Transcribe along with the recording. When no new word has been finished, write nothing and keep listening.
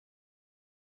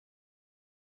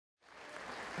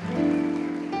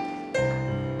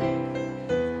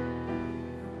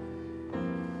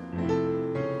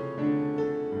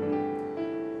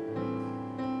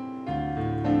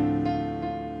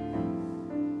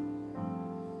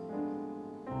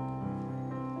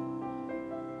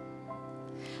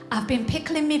I've been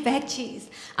pickling me veggies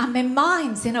and my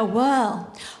mind's in a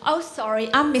whirl. Oh, sorry,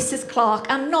 I'm Mrs. Clark,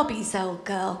 I'm Nobby's old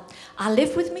girl. I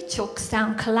live with me chooks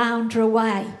down Caloundra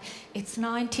way. It's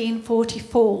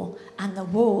 1944 and the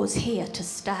war's here to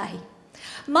stay.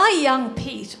 My young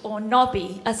Pete, or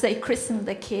Nobby, as they christened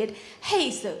the kid,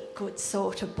 he's a good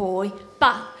sort of boy,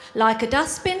 but like a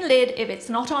dustbin lid, if it's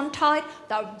not on tight,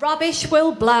 the rubbish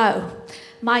will blow.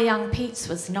 My young Pete's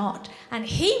was not, and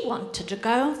he wanted to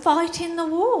go and fight in the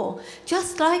war,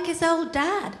 just like his old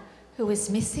dad, who was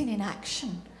missing in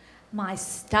action. My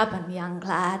stubborn young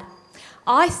lad.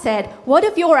 I said, what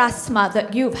of your asthma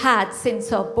that you've had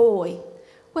since a boy?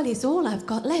 Well, he's all I've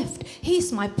got left.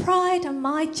 He's my pride and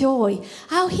my joy.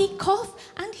 How he'd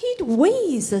cough and he'd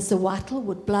wheeze as the wattle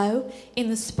would blow in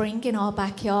the spring in our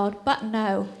backyard. But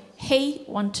no, he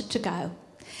wanted to go.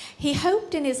 He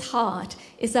hoped in his heart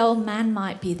his old man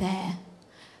might be there.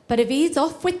 But if he's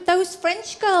off with those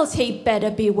French girls, he'd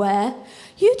better beware.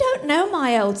 You don't know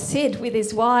my old Sid with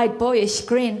his wide boyish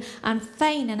grin and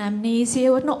feigning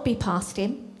amnesia would not be past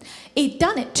him. He'd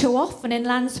done it too often in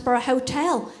Landsborough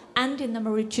Hotel and in the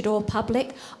Maroochydore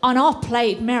public, and I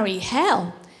played merry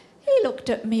hell. He looked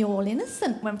at me all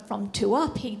innocent when from 2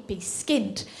 up he'd be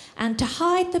skint, and to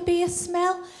hide the beer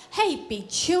smell, he'd be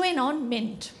chewing on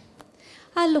mint.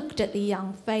 I looked at the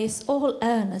young face, all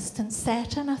earnest and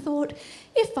set, and I thought,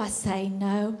 if I say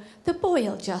no, the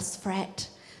boy'll just fret.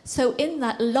 So in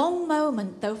that long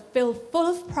moment, though filled full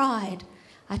of pride,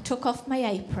 I took off my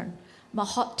apron, my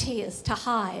hot tears to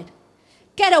hide.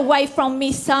 Get away from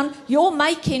me, son, you're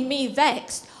making me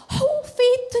vexed. Who'll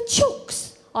feed the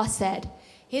chooks? I said.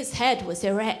 His head was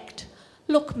erect.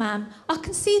 Look, ma'am, I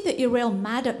can see that you're real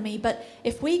mad at me, but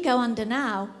if we go under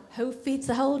now, who feeds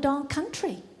the whole darn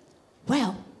country?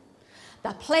 Well,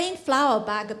 the plain flour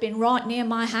bag had been right near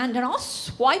my hand and I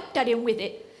swiped at him with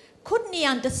it. Couldn't he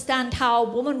understand how a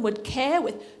woman would care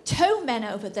with 2 men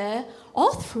over there?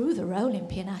 I threw the rolling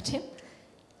pin at him.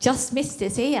 Just missed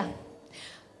his ear.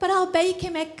 But I'll bake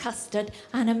him egg custard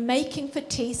and am making for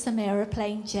tea some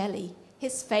aeroplane jelly,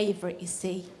 his favourite, you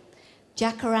see.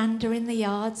 Jacaranda in the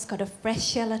yard's got a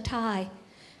fresh yellow tie,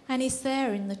 and he's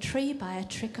there in the tree by a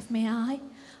trick of me eye,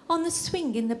 on the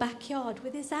swing in the backyard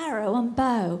with his arrow and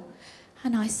bow.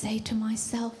 And I say to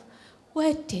myself,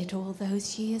 where did all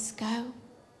those years go?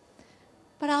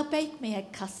 But I'll bake me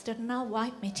egg custard and I'll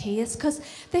wipe me tears, 'cause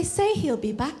they say he'll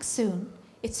be back soon.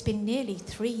 It's been nearly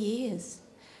 3 years.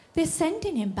 They're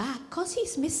sending him back 'cause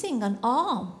he's missing an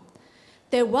arm.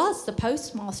 There was, the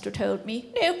postmaster told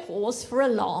me, no cause for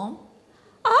alarm.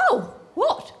 Oh,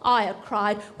 what, I had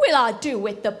cried, will I do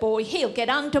with the boy? He'll get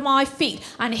under my feet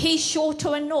and he's sure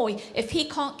to annoy if he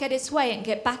can't get his way and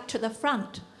get back to the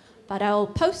front. But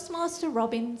old Postmaster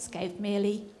Robbins gave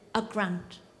merely a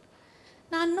grunt.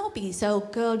 Now, Nobby's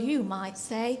old girl, you might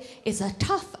say, is a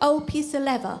tough old piece of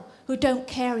leather who don't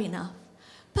care enough.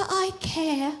 But I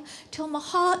care till my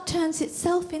heart turns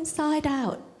itself inside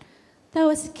out. Though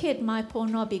as a kid my poor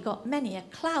Nobby got many a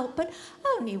clout, but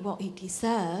only what he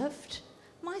deserved.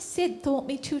 My Sid thought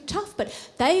me too tough, but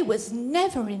they was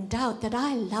never in doubt that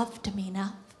I loved him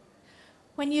enough.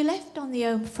 When you left on the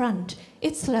home front,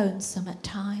 it's lonesome at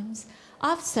times.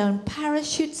 I've sewn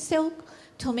parachute silk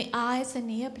till my eyes are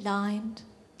near blind.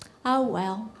 Oh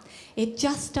well, it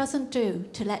just doesn't do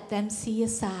to let them see you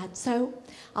sad, so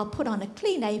I'll put on a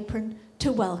clean apron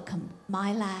to welcome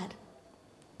my lad.